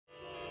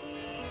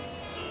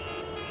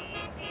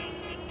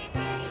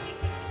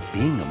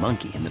being a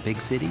monkey in the big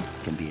city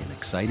can be an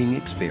exciting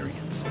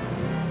experience.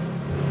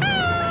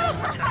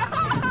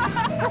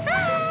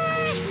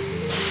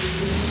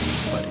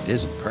 But it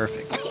isn't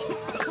perfect.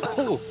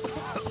 Oh.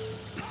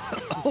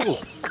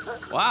 Oh.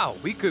 Wow,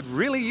 we could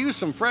really use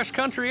some fresh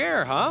country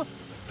air, huh?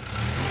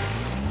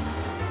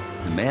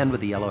 The man with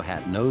the yellow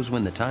hat knows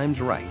when the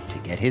time's right to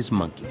get his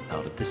monkey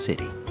out of the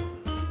city.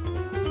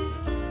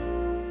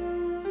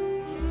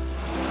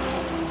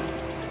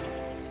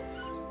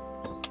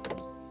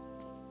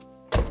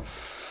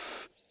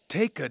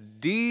 Take a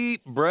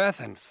deep breath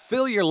and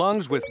fill your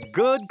lungs with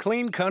good,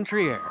 clean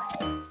country air.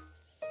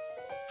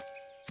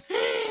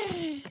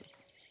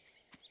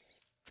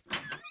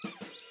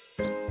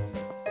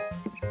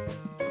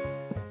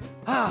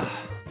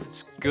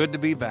 It's good to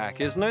be back,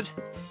 isn't it?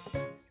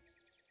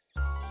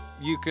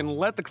 You can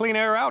let the clean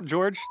air out,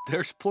 George.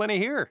 There's plenty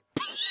here.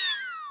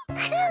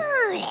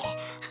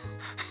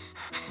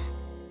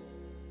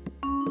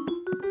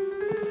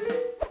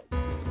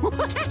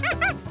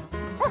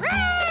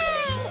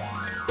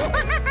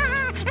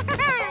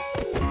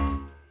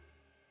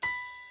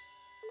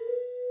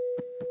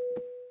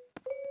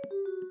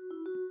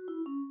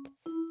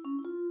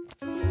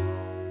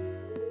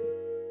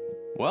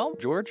 Well,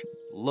 George,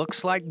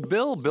 looks like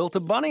Bill built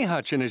a bunny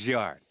hutch in his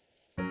yard.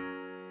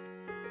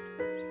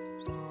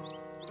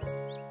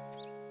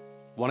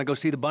 Want to go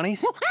see the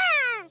bunnies?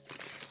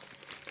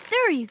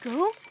 There you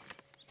go.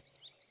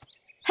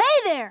 Hey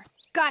there!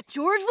 Got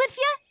George with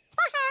you?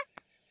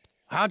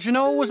 How'd you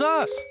know it was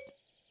us?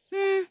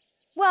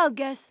 Wild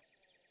guess.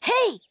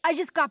 Hey, I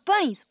just got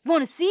bunnies.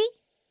 Want to see?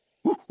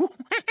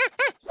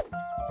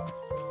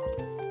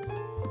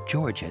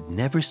 George had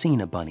never seen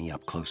a bunny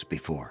up close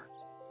before.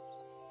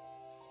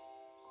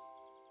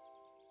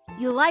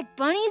 You like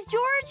bunnies,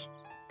 George?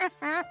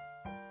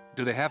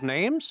 Do they have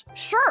names?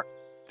 Sure.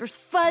 There's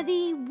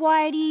Fuzzy,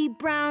 Whitey,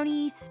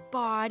 Brownie,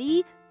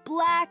 Spotty,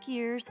 Black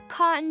Ears,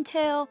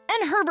 Cottontail,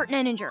 and Herbert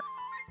Nenninger.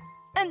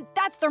 And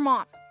that's their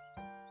mom.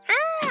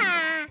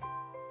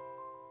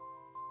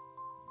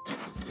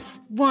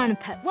 Want to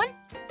pet one?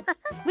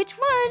 Which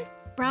one?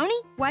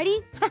 Brownie?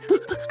 Whitey?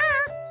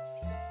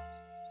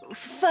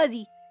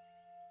 Fuzzy.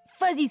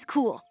 Fuzzy's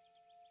cool.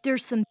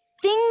 There's some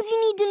things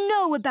you need to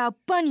know about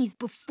bunnies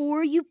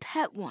before you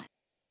pet one.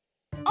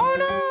 Oh,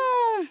 no!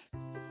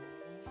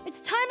 It's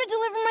time to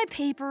deliver my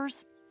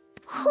papers.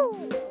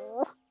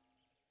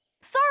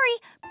 Sorry.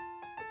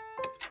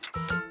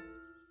 Come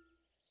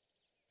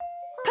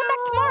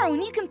back tomorrow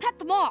and you can pet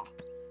them all.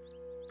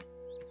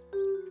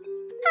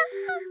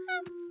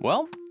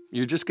 Well,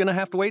 you're just gonna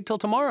have to wait till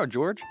tomorrow,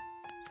 George.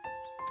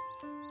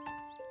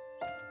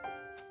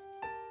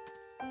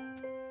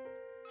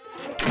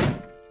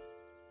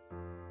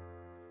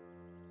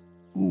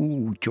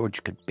 Ooh,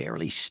 George could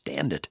barely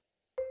stand it.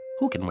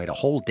 Who can wait a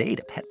whole day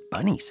to pet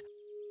bunnies?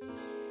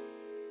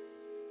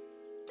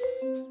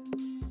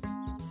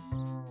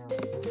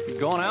 You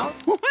going out?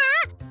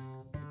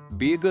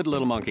 Be a good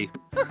little monkey.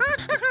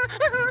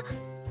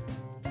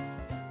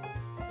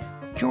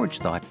 George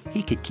thought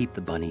he could keep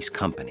the bunnies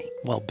company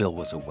while Bill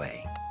was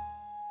away.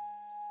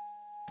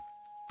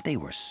 They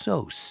were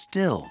so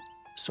still,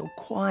 so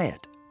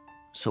quiet,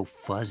 so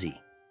fuzzy.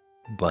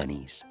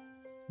 Bunnies,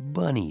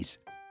 bunnies.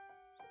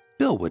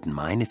 Bill wouldn't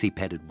mind if he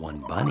petted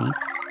one bunny,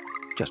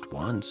 just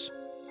once,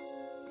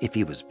 if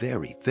he was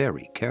very,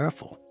 very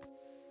careful.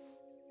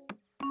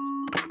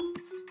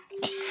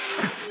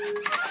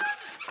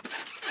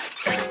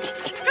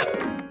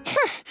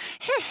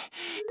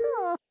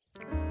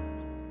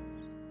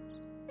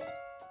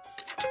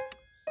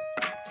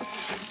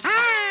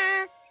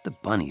 The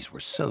bunnies were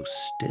so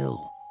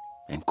still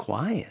and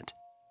quiet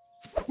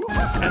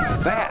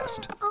and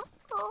fast.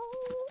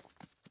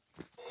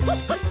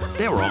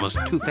 They were almost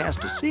too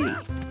fast to see.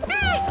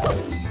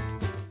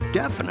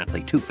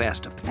 Definitely too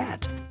fast to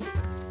pet.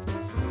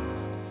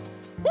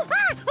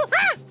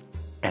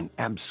 And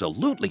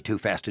absolutely too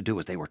fast to do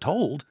as they were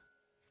told.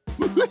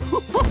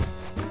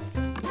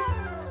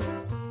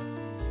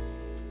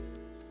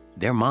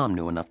 Their mom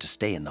knew enough to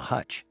stay in the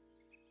hutch,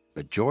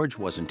 but George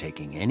wasn't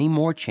taking any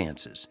more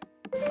chances.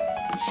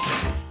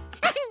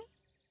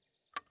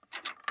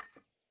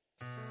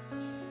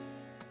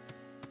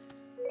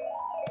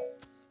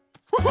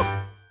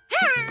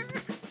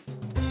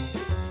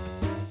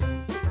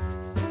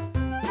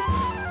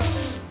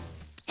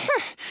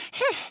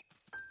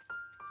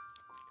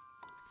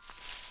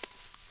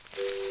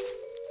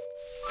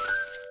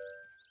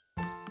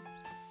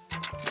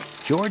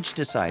 George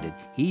decided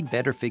he'd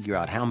better figure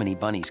out how many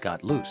bunnies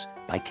got loose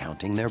by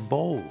counting their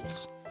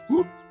bowls.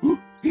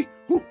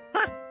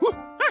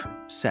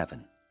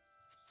 7.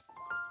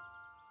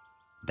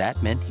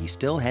 That meant he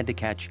still had to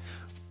catch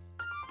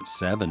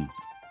 7.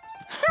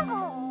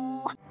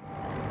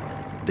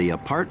 The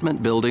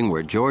apartment building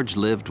where George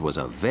lived was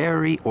a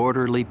very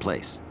orderly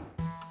place.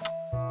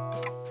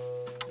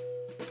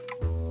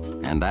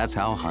 And that's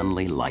how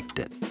Hunley liked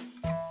it.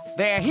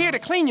 They're here to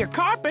clean your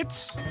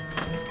carpets.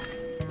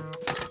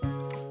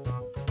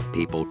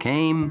 People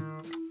came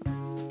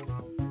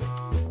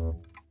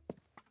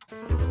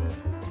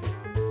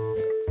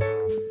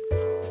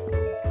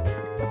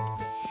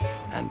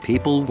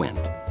people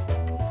went.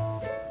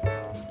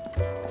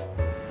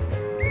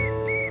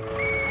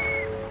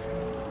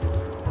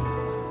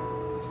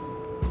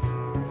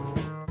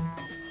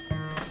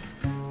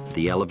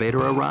 The elevator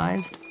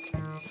arrived,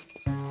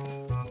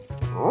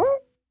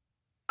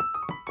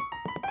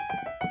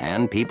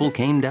 and people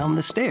came down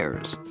the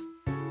stairs.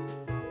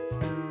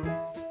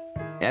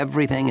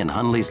 Everything in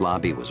Hunley's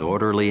lobby was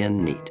orderly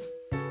and neat.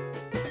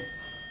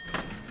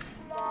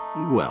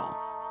 Well,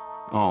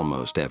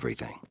 almost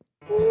everything.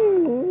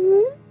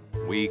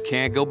 We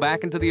can't go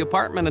back into the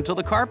apartment until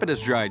the carpet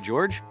is dry,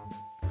 George.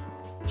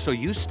 So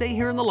you stay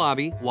here in the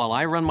lobby while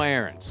I run my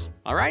errands,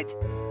 all right?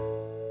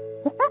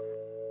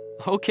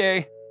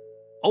 Okay.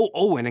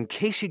 Oh, and in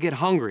case you get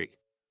hungry,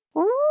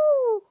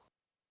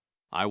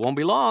 I won't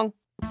be long.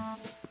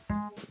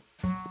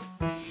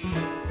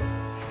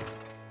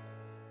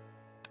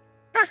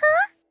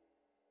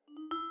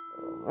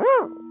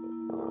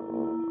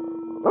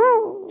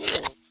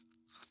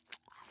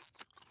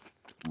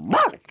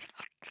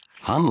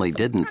 Hunley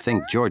didn't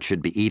think George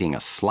should be eating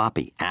a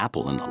sloppy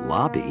apple in the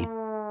lobby.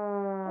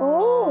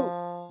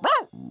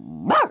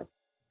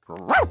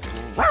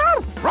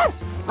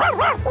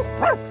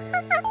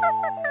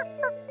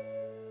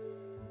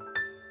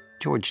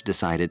 George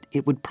decided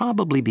it would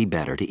probably be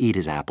better to eat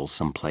his apples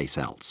someplace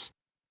else.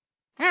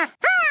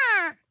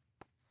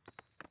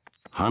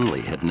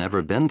 Hunley had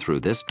never been through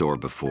this door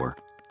before.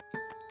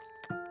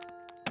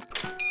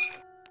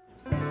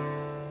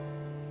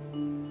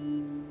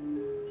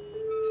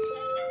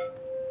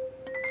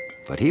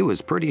 But he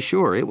was pretty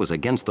sure it was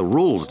against the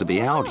rules to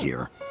be out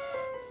here.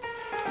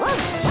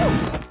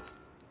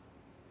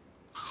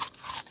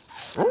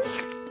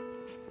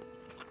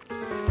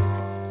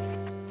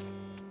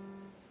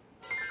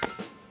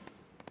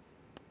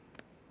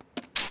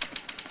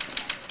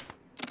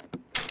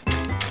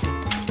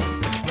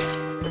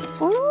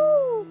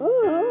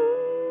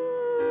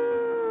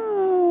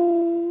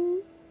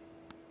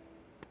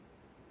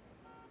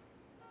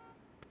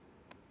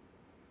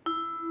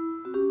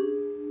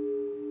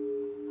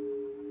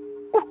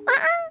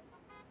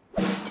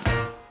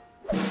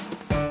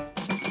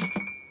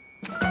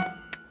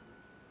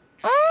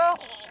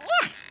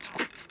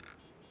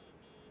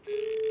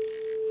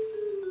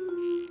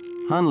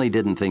 Hunley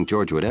didn't think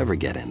George would ever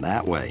get in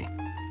that way.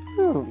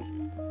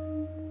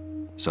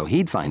 So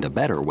he'd find a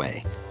better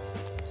way.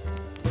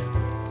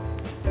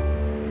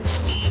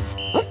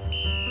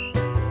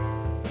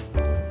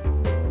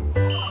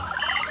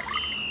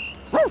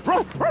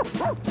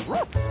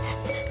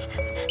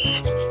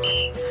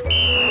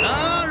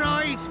 All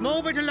right,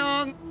 move it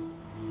along.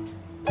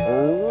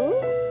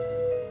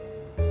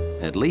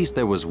 At least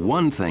there was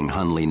one thing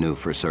Hunley knew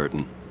for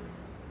certain.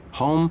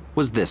 Home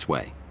was this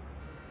way.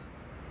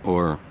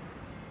 Or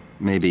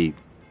maybe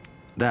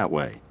that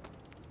way.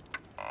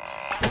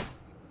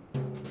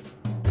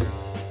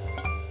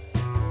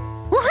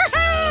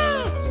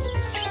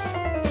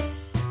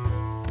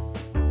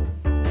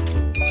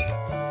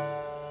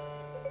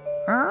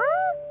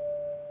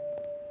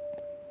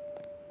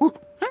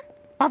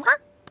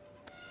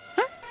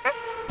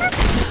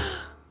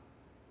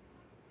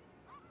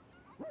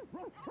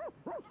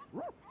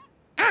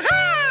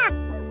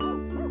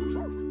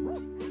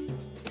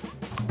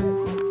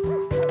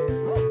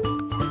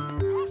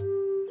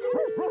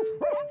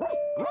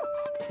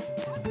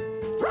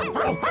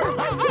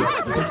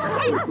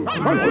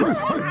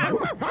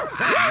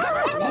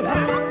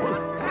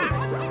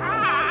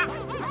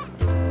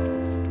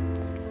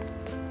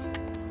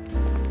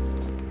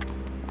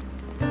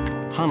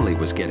 Hunley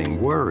was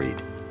getting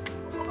worried.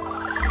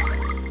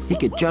 He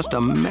could just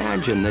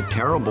imagine the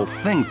terrible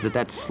things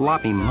that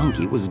sloppy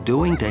monkey was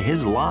doing to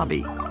his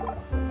lobby.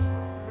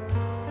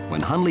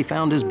 When Hunley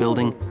found his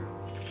building,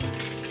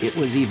 it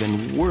was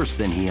even worse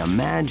than he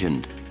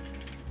imagined.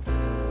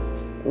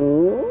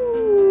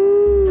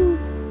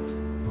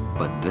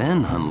 But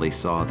then Hunley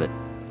saw that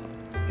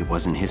it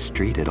wasn't his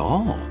street at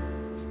all.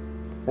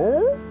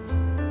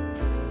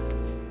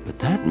 But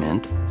that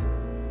meant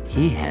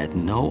he had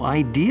no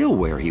idea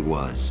where he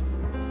was.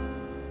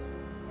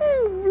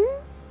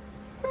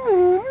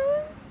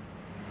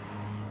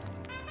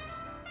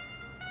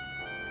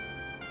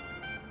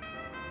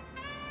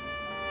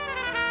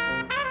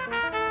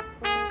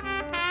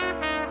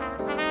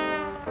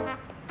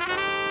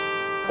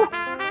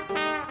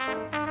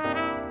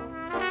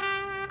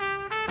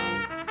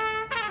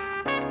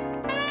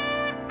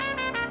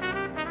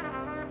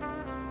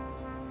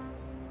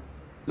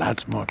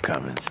 Lots more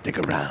coming. Stick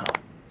around.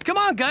 Come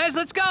on, guys,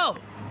 let's go.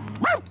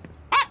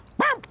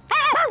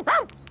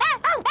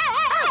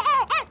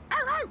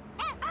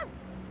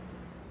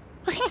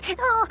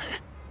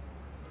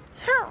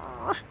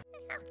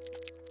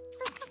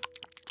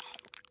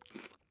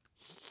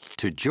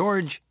 To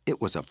George,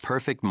 it was a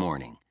perfect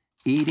morning,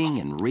 eating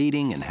and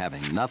reading and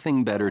having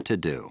nothing better to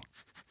do.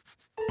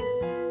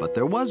 But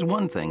there was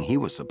one thing he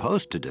was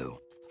supposed to do.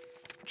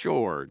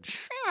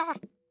 George,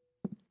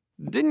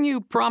 didn't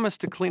you promise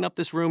to clean up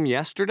this room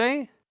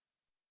yesterday?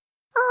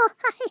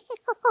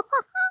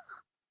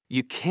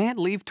 You can't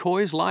leave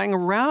toys lying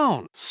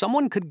around.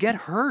 Someone could get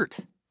hurt.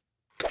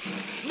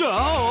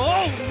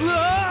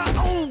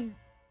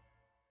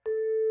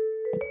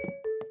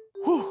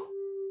 Whew.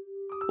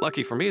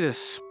 Lucky for me,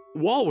 this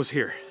wall was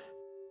here.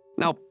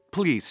 Now,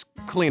 please,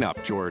 clean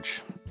up,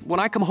 George. When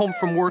I come home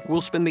from work,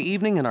 we'll spend the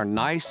evening in our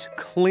nice,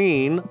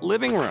 clean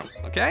living room,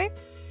 okay?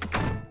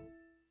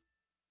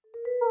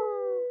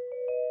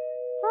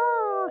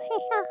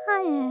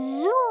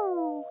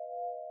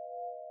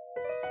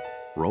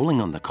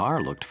 Rolling on the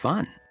car looked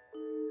fun,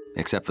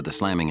 except for the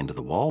slamming into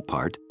the wall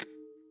part.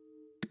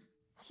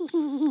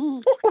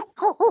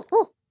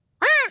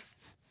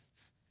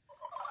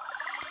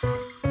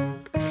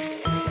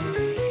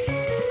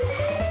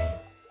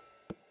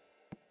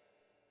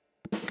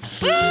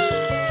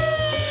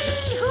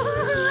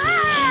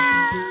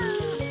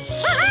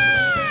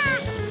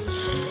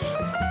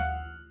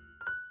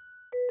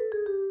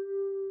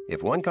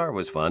 If one car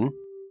was fun,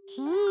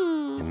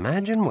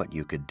 imagine what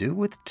you could do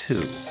with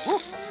two.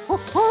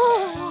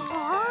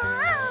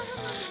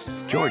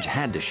 George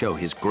had to show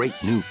his great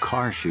new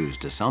car shoes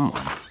to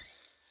someone.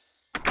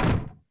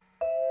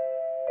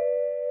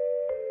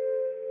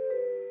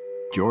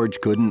 George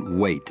couldn't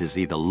wait to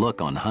see the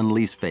look on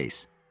Hundley's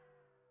face.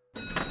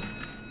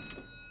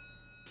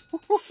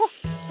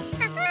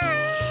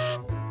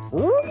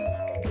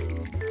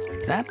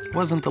 That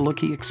wasn't the look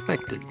he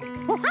expected.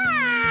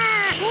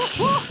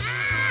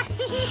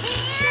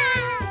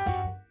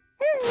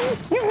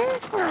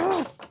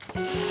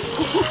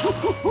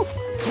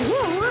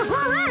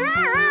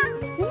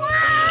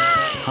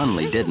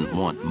 Hundley didn't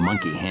want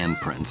monkey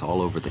handprints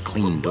all over the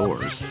clean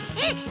doors.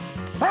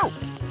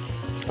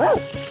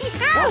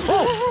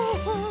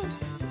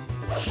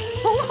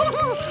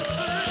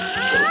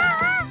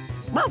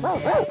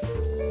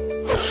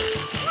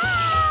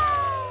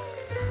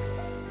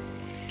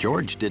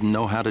 George didn't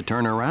know how to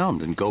turn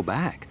around and go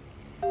back.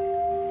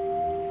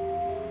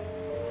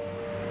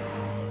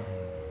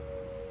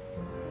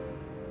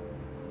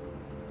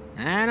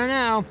 I don't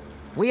know.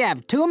 We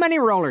have too many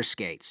roller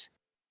skates.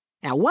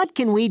 Now, what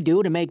can we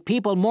do to make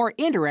people more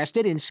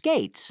interested in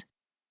skates?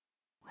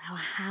 Well,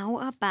 how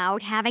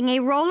about having a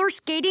roller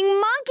skating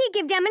monkey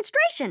give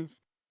demonstrations?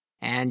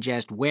 And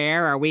just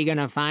where are we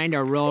gonna find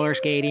a roller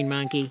skating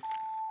monkey?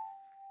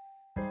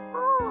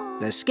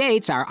 The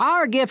skates are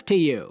our gift to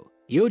you.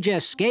 You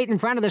just skate in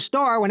front of the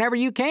store whenever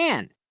you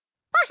can.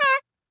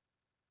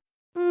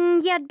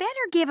 You'd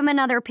better give him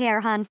another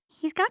pair, hon.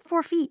 He's got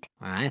 4 feet.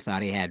 Well, I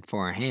thought he had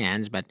 4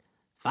 hands, but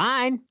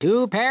fine,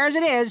 2 pairs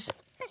it is.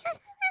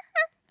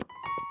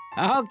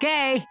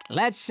 Okay,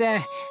 let's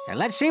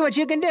see what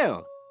you can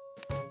do.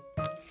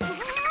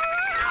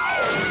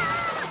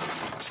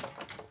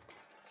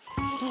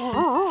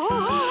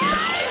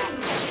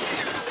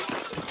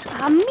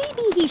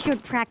 Maybe he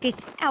should practice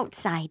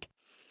outside.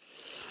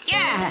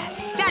 Yeah,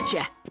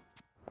 gotcha.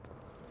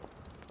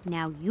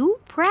 Now you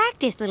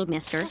practice, little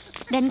mister,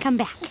 then come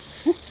back.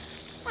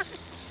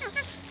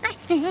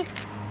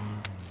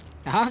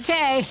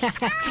 Okay.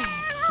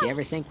 You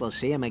ever think we'll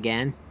see him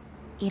again?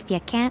 If you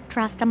can't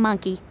trust a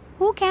monkey,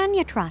 who can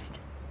you trust?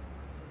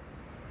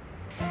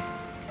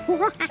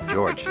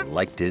 George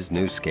liked his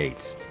new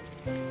skates.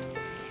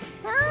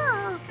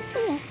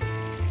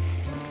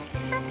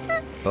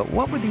 But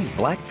what were these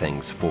black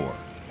things for?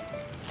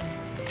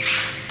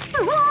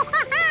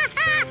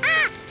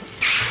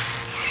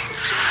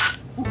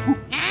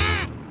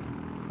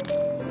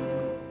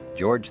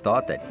 George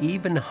thought that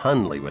even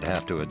Hundley would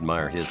have to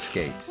admire his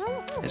skates,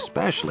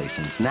 especially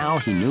since now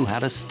he knew how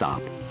to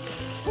stop.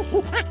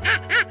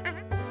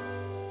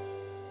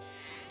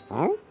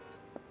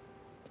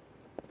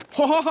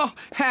 Oh,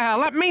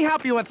 let me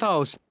help you with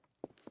those.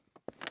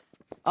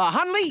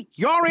 Hundley,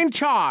 you're in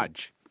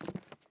charge.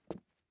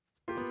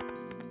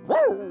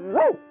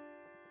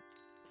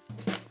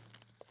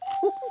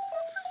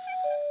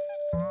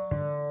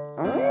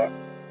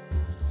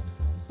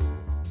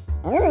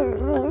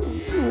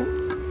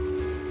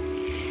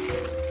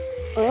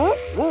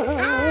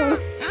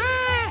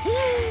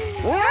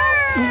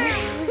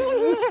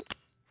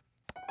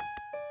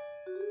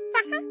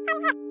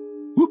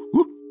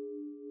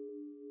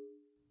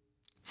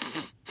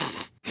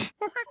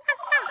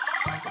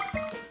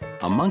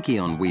 A monkey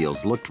on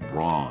wheels looked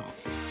wrong,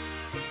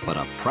 but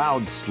a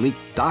proud, sleek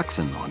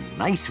dachshund on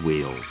nice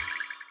wheels.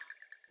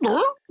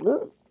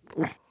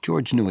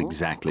 George knew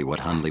exactly what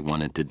Hundley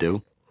wanted to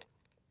do.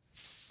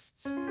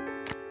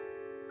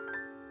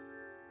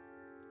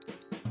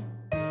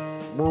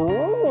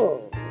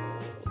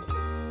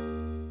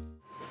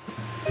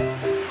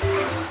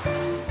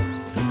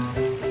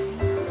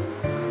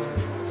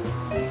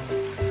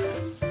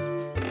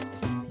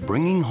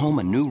 Bringing home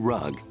a new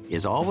rug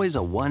is always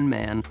a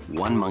one-man,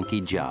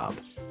 one-monkey job.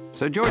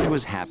 So George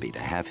was happy to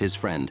have his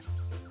friend,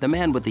 the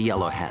man with the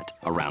yellow hat,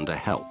 around to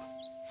help.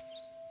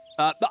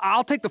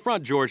 I'll take the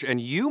front, George,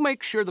 and you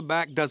make sure the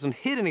back doesn't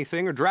hit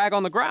anything or drag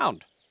on the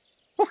ground.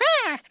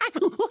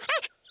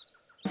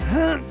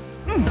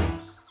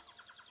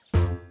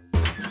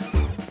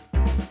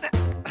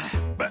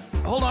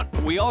 Hold on,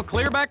 we all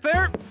clear back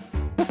there?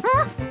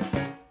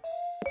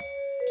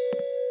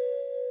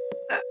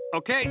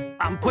 Okay,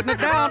 I'm putting it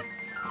down.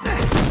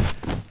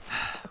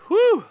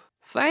 Whew!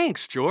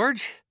 Thanks,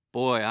 George.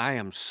 Boy, I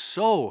am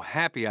so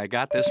happy I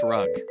got this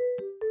rug.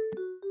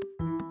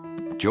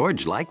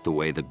 George liked the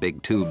way the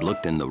big tube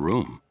looked in the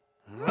room.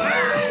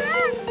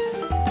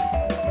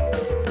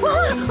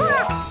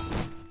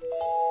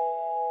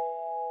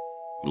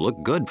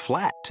 Looked good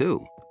flat,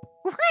 too.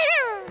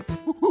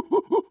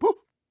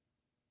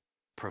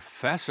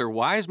 Professor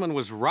Wiseman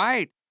was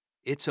right.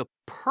 It's a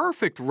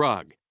perfect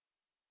rug.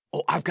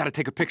 Oh, I've got to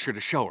take a picture to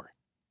show her.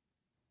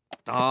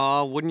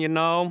 Oh, wouldn't you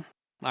know?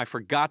 I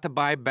forgot to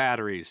buy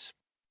batteries.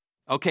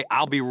 Okay,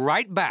 I'll be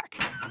right back.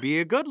 Be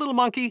a good little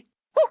monkey.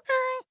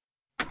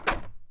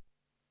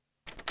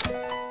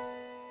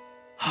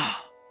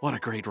 What a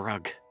great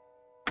rug.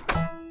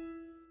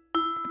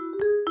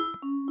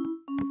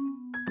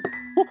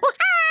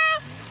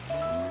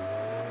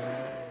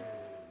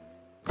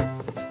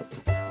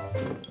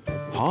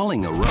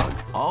 Hauling a rug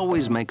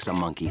always makes a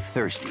monkey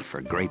thirsty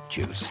for grape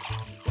juice.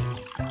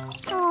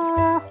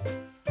 A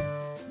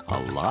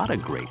lot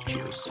of grape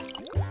juice.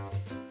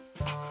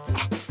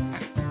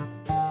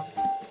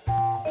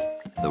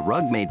 The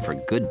rug made for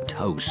good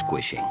toe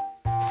squishing.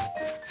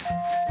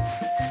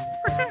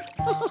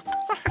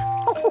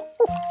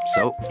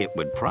 So it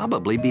would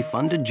probably be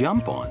fun to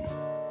jump on.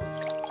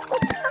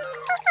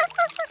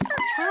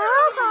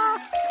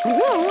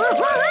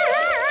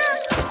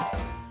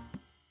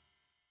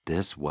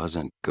 This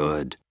wasn't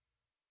good.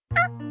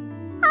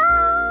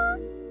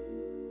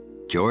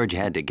 George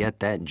had to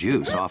get that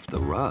juice off the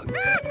rug.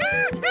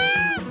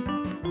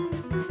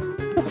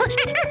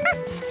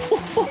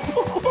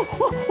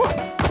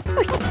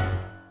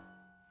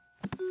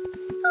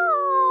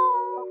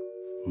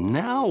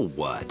 Now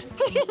what?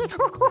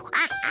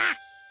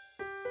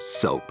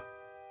 Soap.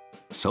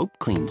 Soap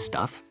cleans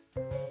stuff.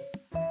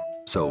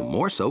 So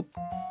more soap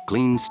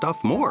cleans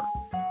stuff more.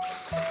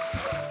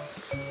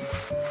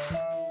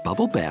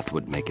 Bubble bath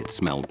would make it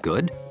smell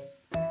good.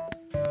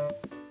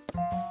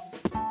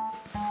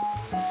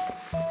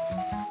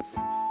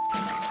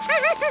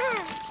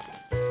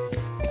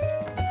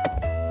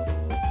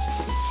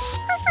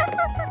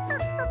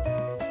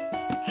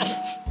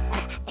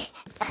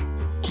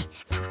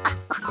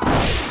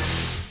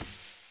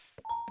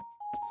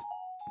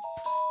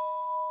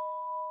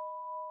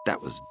 That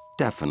was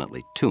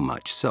definitely too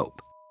much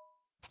soap.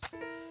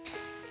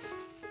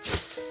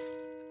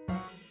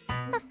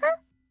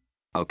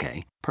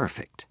 Okay,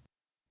 perfect.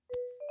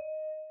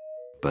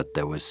 But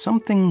there was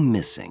something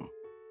missing.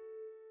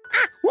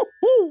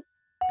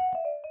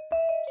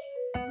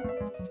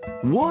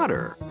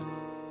 Water!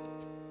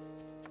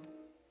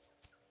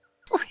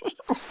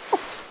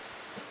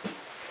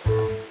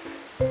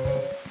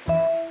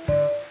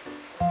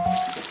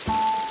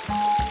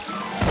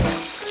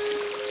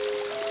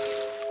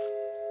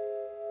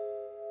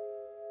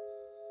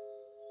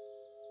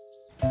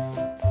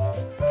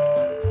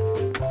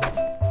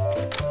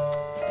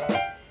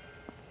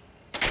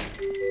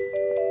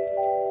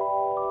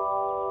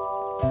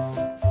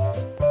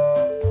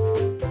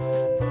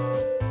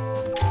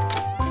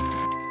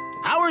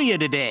 You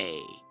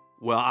today?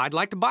 Well, I'd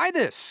like to buy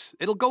this.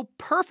 It'll go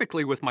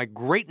perfectly with my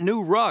great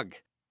new rug.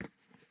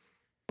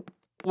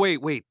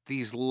 Wait,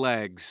 these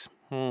legs.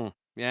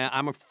 Yeah,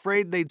 I'm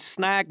afraid they'd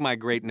snag my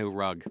great new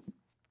rug.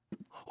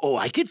 Oh,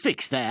 I could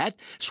fix that.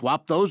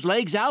 Swap those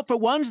legs out for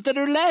ones that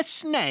are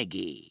less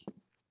snaggy.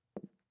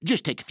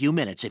 Just take a few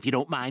minutes if you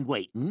don't mind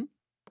waiting.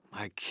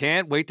 I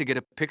can't wait to get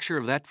a picture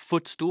of that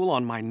footstool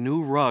on my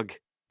new rug.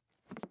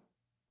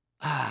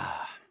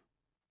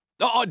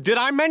 Oh, did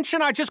I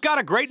mention I just got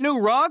a great new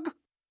rug?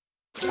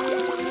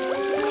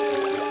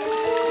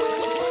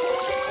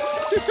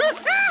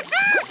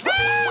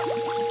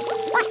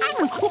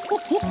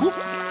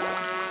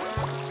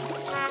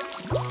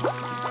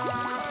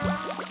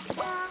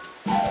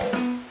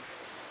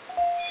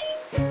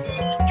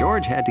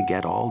 George had to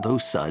get all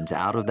those suds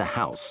out of the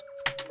house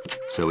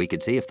so he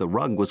could see if the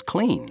rug was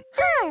clean.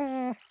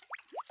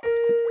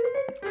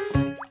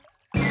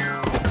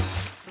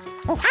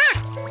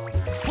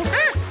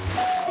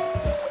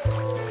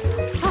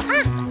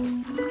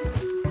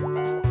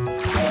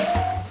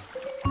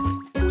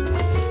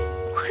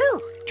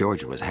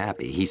 George was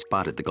happy he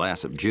spotted the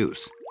glass of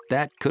juice.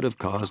 That could have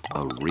caused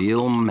a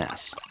real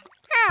mess.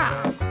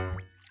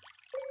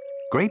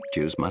 Grape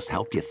juice must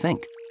help you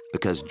think,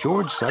 because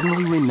George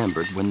suddenly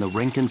remembered when the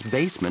Rinkins'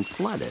 basement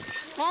flooded.